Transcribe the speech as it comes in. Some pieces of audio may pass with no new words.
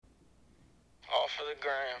for the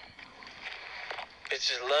gram.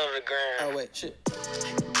 Bitches love the gram. Oh, wait, shit.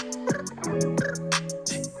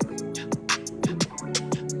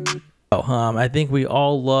 I think we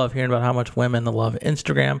all love hearing about how much women love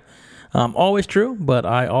Instagram. Always true, but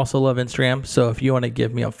I also love Instagram. So if you want to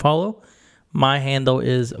give me a follow, my handle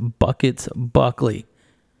is Buckets Buckley.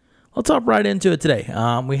 Let's hop right into it today.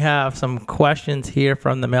 We have some questions here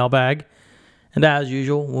from the mailbag. And as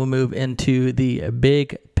usual, we'll move into the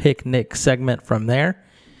Big Picnic segment from there.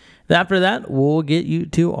 And after that, we'll get you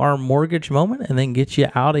to our mortgage moment and then get you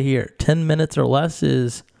out of here. 10 minutes or less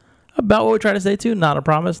is about what we try to stay to. Not a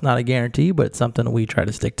promise, not a guarantee, but it's something we try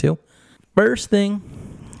to stick to. First thing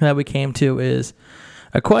that we came to is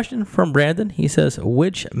a question from Brandon. He says,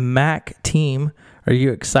 which MAC team are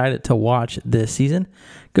you excited to watch this season?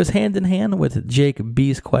 Goes hand in hand with Jake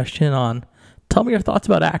B's question on, tell me your thoughts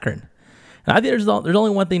about Akron. And I think there's only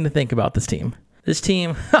one thing to think about this team. This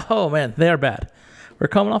team, oh man, they are bad. We're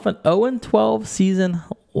coming off an 0-12 season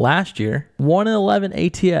last year,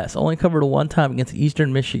 1-11 ATS, only covered one time against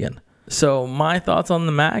Eastern Michigan. So my thoughts on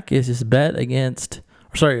the MAC is just bet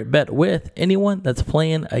with anyone that's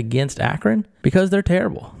playing against Akron because they're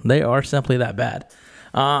terrible. They are simply that bad.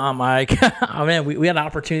 We had an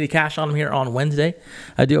opportunity to cash on them here on Wednesday.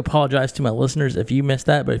 I do apologize to my listeners if you missed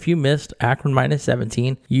that, but if you missed Akron minus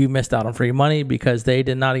 17, you missed out on free money because they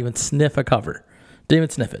did not even sniff a cover. Didn't even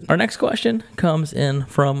sniff it. Our next question comes in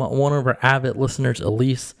from one of our avid listeners,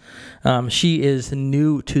 Elise. She is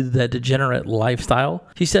new to the degenerate lifestyle.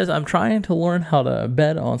 She says, I'm trying to learn how to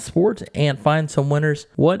bet on sports and find some winners.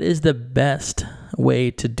 What is the best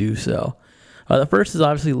way to do so? The first is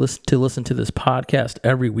obviously listen to this podcast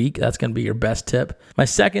every week. That's going to be your best tip. My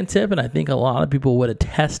second tip, and I think a lot of people would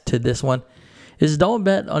attest to this one, is don't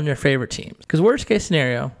bet on your favorite teams. Because worst case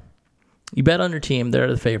scenario, you bet on your team, they're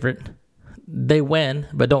the favorite. They win,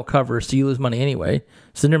 but don't cover, so you lose money anyway.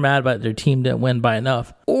 So then you're mad about their team didn't win by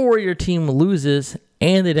enough. Or your team loses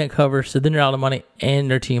and they didn't cover, so then you're out of money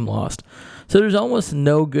and their team lost. So there's almost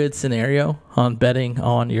no good scenario on betting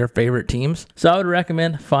on your favorite teams. So I would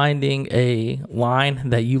recommend finding a line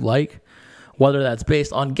that you like, whether that's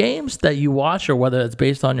based on games that you watch or whether it's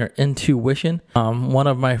based on your intuition. One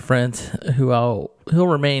of my friends he'll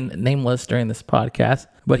remain nameless during this podcast,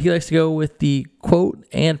 but he likes to go with the quote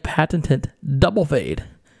and patented double fade,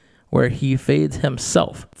 where he fades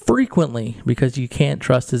himself frequently because you can't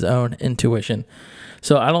trust his own intuition.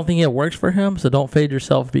 So I don't think it works for him. So don't fade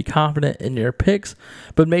yourself. Be confident in your picks,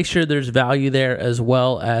 but make sure there's value there as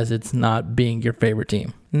well as it's not being your favorite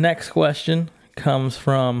team. Next question comes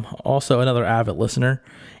from also another avid listener,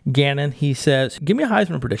 Gannon. He says, give me a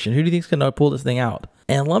Heisman prediction. Who do you think is going to pull this thing out?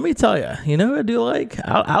 And let me tell you, you know who I do like?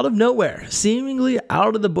 Out of nowhere, seemingly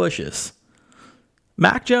out of the bushes,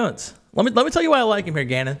 Mac Jones. Let me tell you why I like him here,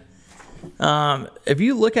 Gannon. If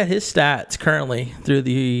you look at his stats currently through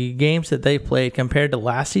the games that they played compared to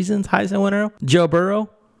last season's Heisman winner, Joe Burrow,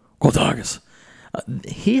 go Tigers.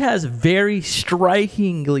 He has very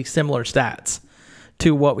strikingly similar stats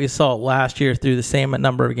to what we saw last year through the same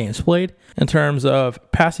number of games played in terms of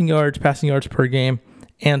passing yards per game,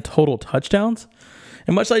 and total touchdowns.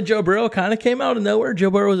 And much like Joe Burrow kind of came out of nowhere, Joe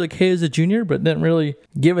Burrow was okay as a junior, but didn't really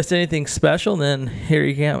give us anything special. And then here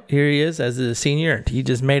he is as a senior. He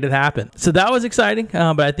just made it happen. So that was exciting.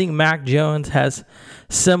 But I think Mac Jones has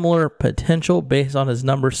similar potential based on his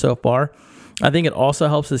numbers so far. I think it also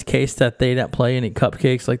helps his case that they didn't play any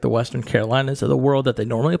cupcakes like the Western Carolinas of the world that they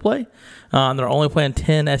normally play. They're only playing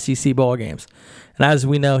 10 SEC ball games. And as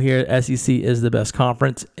we know here, SEC is the best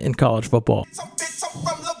conference in college football.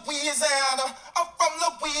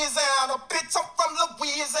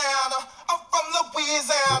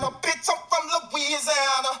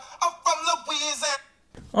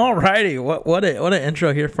 Alrighty, what an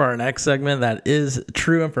intro here for our next segment. That is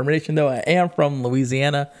true information, though. I am from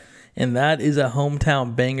Louisiana, and that is a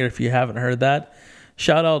hometown banger if you haven't heard that.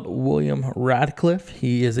 Shout out William Radcliffe.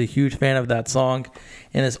 He is a huge fan of that song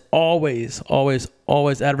and is always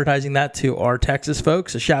advertising that to our Texas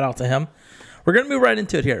folks. So shout out to him. We're going to move right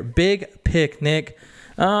into it here. Big Picnic.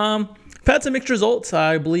 I've had some mixed results.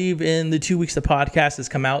 I believe in the 2 weeks the podcast has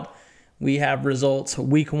come out, we have results.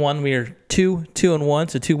 Week 1, we are 2-1,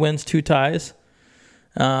 so 2 wins, 2 ties,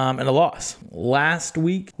 and a loss. Last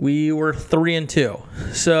week, we were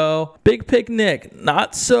 3-2. So, Big Picnic,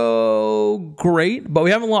 not so great, but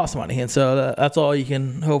we haven't lost money, and so that's all you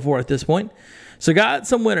can hope for at this point. So, got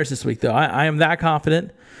some winners this week, though. I am that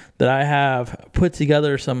confident that I have put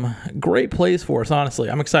together some great plays for us, honestly.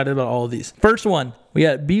 I'm excited about all of these. First one, we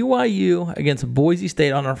got BYU against Boise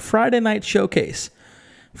State on our Friday night showcase.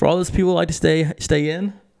 For all those people who like to stay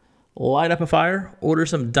in, light up a fire, order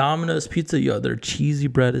some Domino's pizza. Yo, their cheesy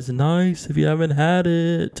bread is nice if you haven't had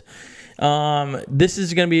it. This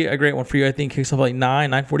is going to be a great one for you. I think kicks off like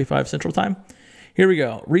 9:45 Central Time. Here we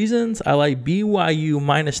go. Reasons I like BYU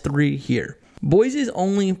 -3 here. Boise's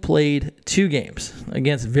only played 2 games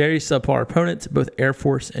against very subpar opponents, both Air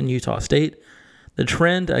Force and Utah State. The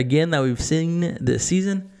trend, again, that we've seen this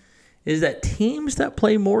season is that teams that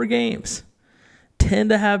play more games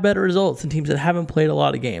tend to have better results than teams that haven't played a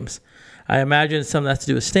lot of games. I imagine some of that's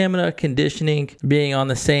to do with stamina, conditioning, being on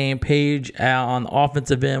the same page on the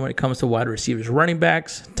offensive end when it comes to wide receivers, running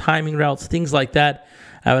backs, timing routes, things like that.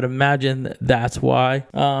 I would imagine that's why.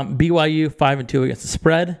 BYU 5-2 against the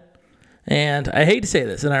spread. And I hate to say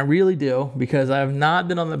this, and I really do, because I have not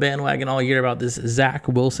been on the bandwagon all year about this Zach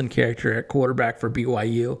Wilson character at quarterback for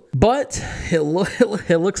BYU. But it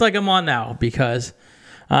looks like I'm on now, because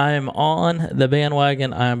I'm on the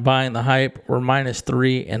bandwagon. I'm buying the hype. We're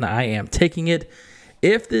 -3, and I am taking it.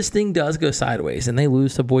 If this thing does go sideways and they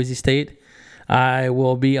lose to Boise State, I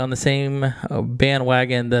will be on the same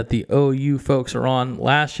bandwagon that the OU folks are on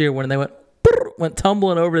last year when they went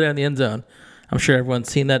tumbling over there in the end zone. I'm sure everyone's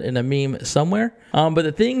seen that in a meme somewhere. But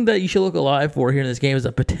the thing that you should look alive for here in this game is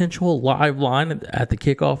a potential live line at the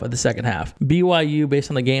kickoff of the second half. BYU, based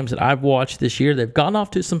on the games that I've watched this year, they've gone off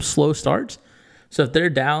to some slow starts. So if they're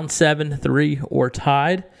down 7-3 or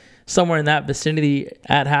tied, somewhere in that vicinity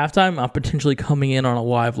at halftime, I'm potentially coming in on a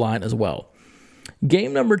live line as well.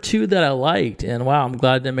 Game number 2 that I liked, and wow, I'm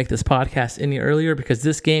glad I didn't make this podcast any earlier because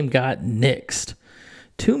this game got nixed.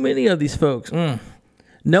 Too many of these folks,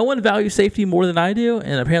 no one values safety more than I do,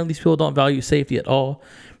 and apparently these people don't value safety at all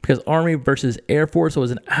because Army versus Air Force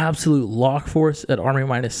was an absolute lock force at Army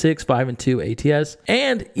 -6, 5-2 ATS.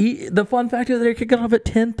 And the fun factor is they're kicking off at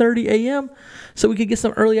 10:30 a.m. so we could get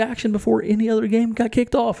some early action before any other game got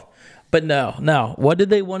kicked off. But no. What did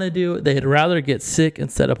they want to do? They'd rather get sick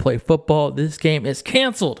instead of play football. This game is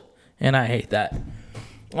canceled, and I hate that.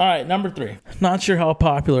 All right, number 3. Not sure how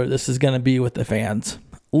popular this is going to be with the fans.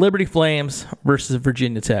 Liberty Flames versus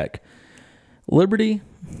Virginia Tech. Liberty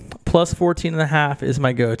plus 14.5 is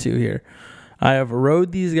my go-to here. I have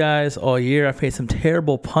rode these guys all year. I've made some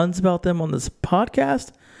terrible puns about them on this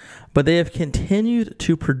podcast, but they have continued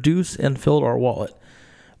to produce and fill our wallet.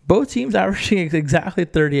 Both teams averaging exactly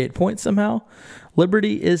 38 points somehow.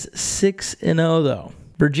 Liberty is 6-0 though.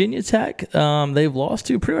 Virginia Tech, they've lost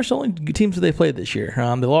to pretty much the only teams that they played this year.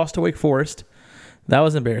 They lost to Wake Forest. That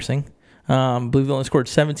was embarrassing. I believe they only scored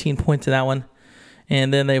 17 points in that one.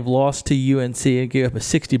 And then they've lost to UNC and gave up a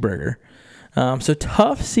 60-burger. So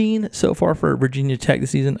tough scene so far for Virginia Tech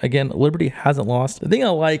this season. Again, Liberty hasn't lost. The thing I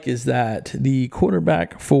like is that the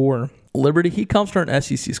quarterback for Liberty, he comes from an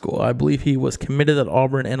SEC school. I believe he was committed at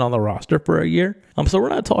Auburn and on the roster for a year. So we're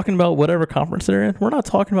not talking about whatever conference they're in. We're not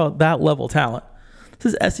talking about that level talent.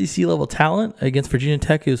 This is SEC level talent against Virginia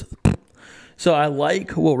Tech. So I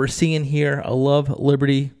like what we're seeing here. I love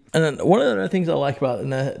Liberty. And then one of the other things I like about it,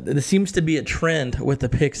 and there seems to be a trend with the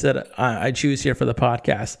picks that I choose here for the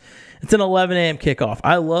podcast, it's an 11 a.m. kickoff.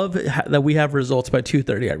 I love that we have results by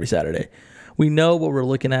 2:30 every Saturday. We know what we're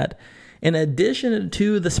looking at. In addition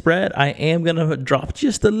to the spread, I am going to drop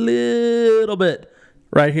just a little bit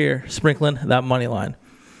right here, sprinkling that money line.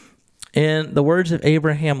 In the words of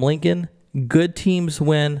Abraham Lincoln, good teams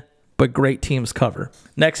win, but great teams cover.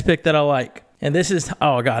 Next pick that I like. And this is,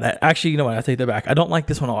 oh God, actually, you know what? I take that back. I don't like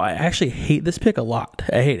this one at all. I actually hate this pick a lot.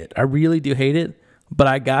 I hate it. I really do hate it, but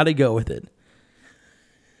I got to go with it.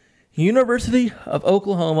 University of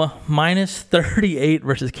Oklahoma -38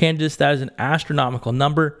 versus Kansas. That is an astronomical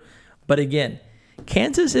number. But again,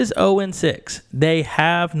 Kansas is 0-6. They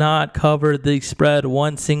have not covered the spread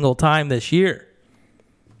one single time this year.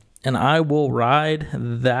 And I will ride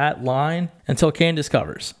that line until Kansas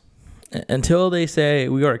covers. Until they say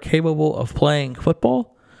we are capable of playing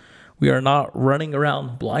football, we are not running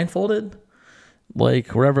around blindfolded. Like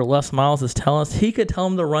wherever Les Miles is telling us, he could tell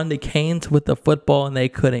them to run to Canes with the football and they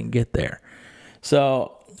couldn't get there.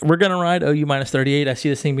 So we're going to ride OU -38. I see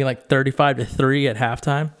this thing being like 35-3 at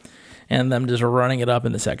halftime and them just running it up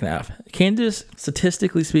in the second half. Kansas,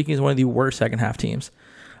 statistically speaking, is one of the worst second half teams.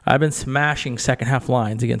 I've been smashing second half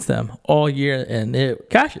lines against them all year, and it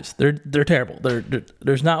cashes. They're terrible.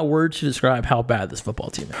 There's not words to describe how bad this football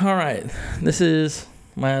team is. All right, this is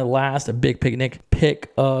my last big picnic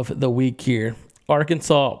pick of the week here.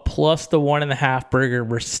 Arkansas plus the 1.5 burger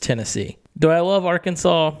versus Tennessee. Do I love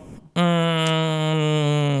Arkansas?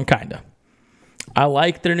 Kinda. I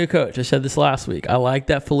like their new coach. I said this last week. I like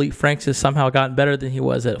that Philippe Franks has somehow gotten better than he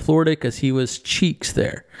was at Florida because he was cheeks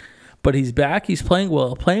there. But he's back. He's playing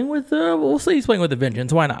well. We'll say he's playing with a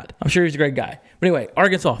vengeance. Why not? I'm sure he's a great guy. But anyway,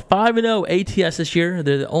 Arkansas, 5-0 ATS this year.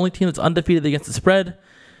 They're the only team that's undefeated against the spread,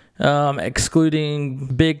 excluding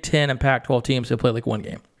Big Ten and Pac-12 teams who play like one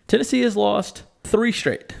game. Tennessee has lost 3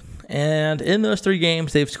 straight. And in those 3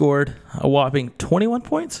 games, they've scored a whopping 21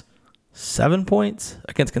 points, 7 points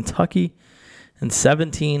against Kentucky, and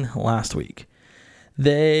 17 last week.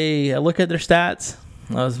 They look at their stats.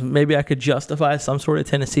 Maybe I could justify some sort of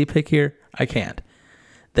Tennessee pick here. I can't.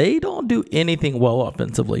 They don't do anything well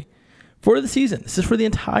offensively for the season. This is for the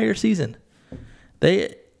entire season.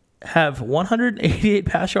 They have 188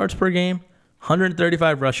 pass yards per game,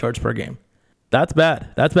 135 rush yards per game. That's bad.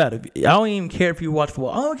 That's bad. I don't even care if you watch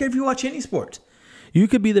football. I don't care if you watch any sport. You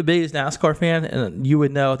could be the biggest NASCAR fan, and you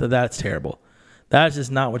would know that that's terrible. That's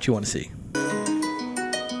just not what you want to see.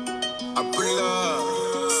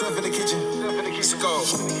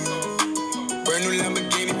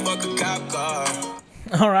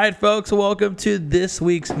 All right, folks, welcome to this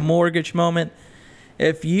week's Mortgage Moment.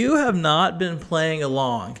 If you have not been playing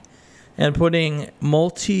along and putting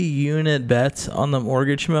multi-unit bets on the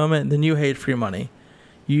Mortgage Moment, then you hate free money.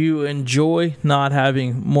 You enjoy not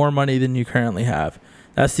having more money than you currently have.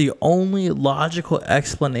 That's the only logical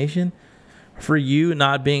explanation for you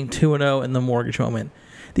not being 2-0 in the Mortgage Moment.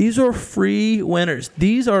 These are free winners.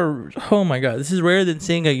 These are, oh my God, this is rarer than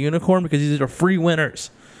seeing a unicorn because these are free winners.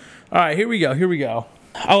 All right, here we go.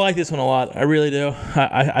 I like this one a lot. I really do.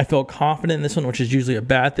 I feel confident in this one, which is usually a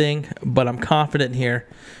bad thing, but I'm confident here.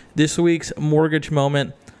 This week's Mortgage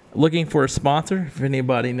Moment, looking for a sponsor. If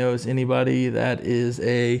anybody knows anybody that is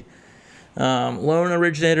a loan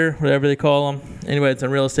originator, whatever they call them. Anyway, it's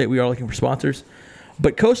in real estate. We are looking for sponsors.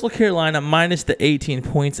 But Coastal Carolina minus the 18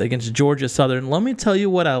 points against Georgia Southern. Let me tell you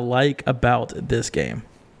what I like about this game.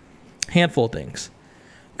 Handful of things.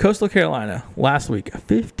 Coastal Carolina last week,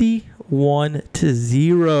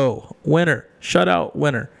 51-0 winner, shutout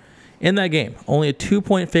winner in that game. Only a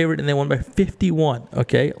 2-point favorite, and they won by 51.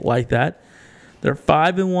 Okay, like that. They're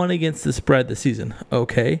 5-1 against the spread this season.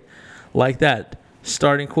 Okay, like that.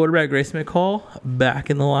 Starting quarterback Grayson McCall back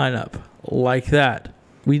in the lineup. Like that.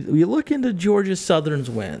 We look into Georgia Southern's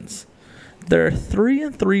wins. They're a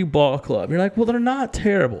 3-3 ball club. You're like, well, they're not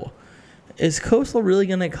terrible. Is Coastal really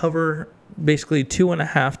going to cover basically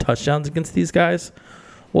 2.5 touchdowns against these guys?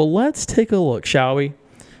 Well, let's take a look, shall we?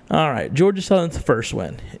 All right, Georgia Southern's first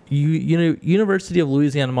win. University of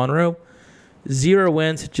Louisiana Monroe, 0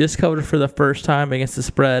 wins, just covered for the first time against the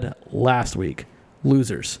spread last week.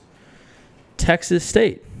 Losers. Texas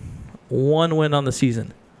State, 1 win on the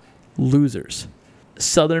season. Losers.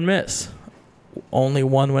 Southern Miss, only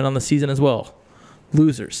 1 win on the season as well.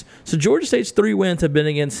 Losers. So Georgia State's 3 wins have been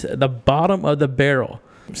against the bottom of the barrel.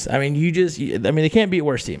 I mean, they can't beat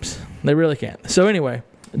worse teams. They really can't. So anyway,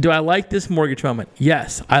 do I like this Mortgage Moment?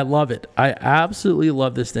 Yes, I love it. I absolutely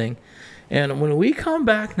love this thing. And when we come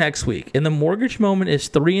back next week, and the Mortgage Moment is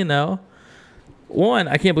 3-0, one,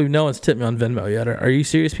 I can't believe no one's tipped me on Venmo yet. Are you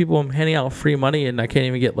serious, people? I'm handing out free money, and I can't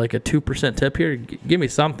even get like a 2% tip here. Give me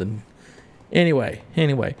something. Anyway,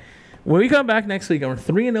 when we come back next week, we're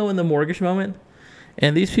 3-0 in the Mortgage Moment,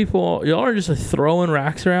 and these people, y'all are just like throwing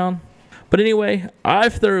racks around. But anyway,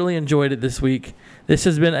 I've thoroughly enjoyed it this week. This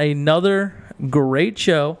has been another great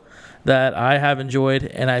show that I have enjoyed,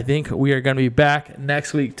 and I think we are going to be back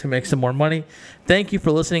next week to make some more money. Thank you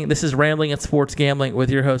for listening. This is Rambling and Sports Gambling with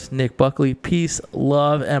your host, Nick Buckley. Peace,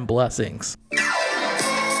 love, and blessings.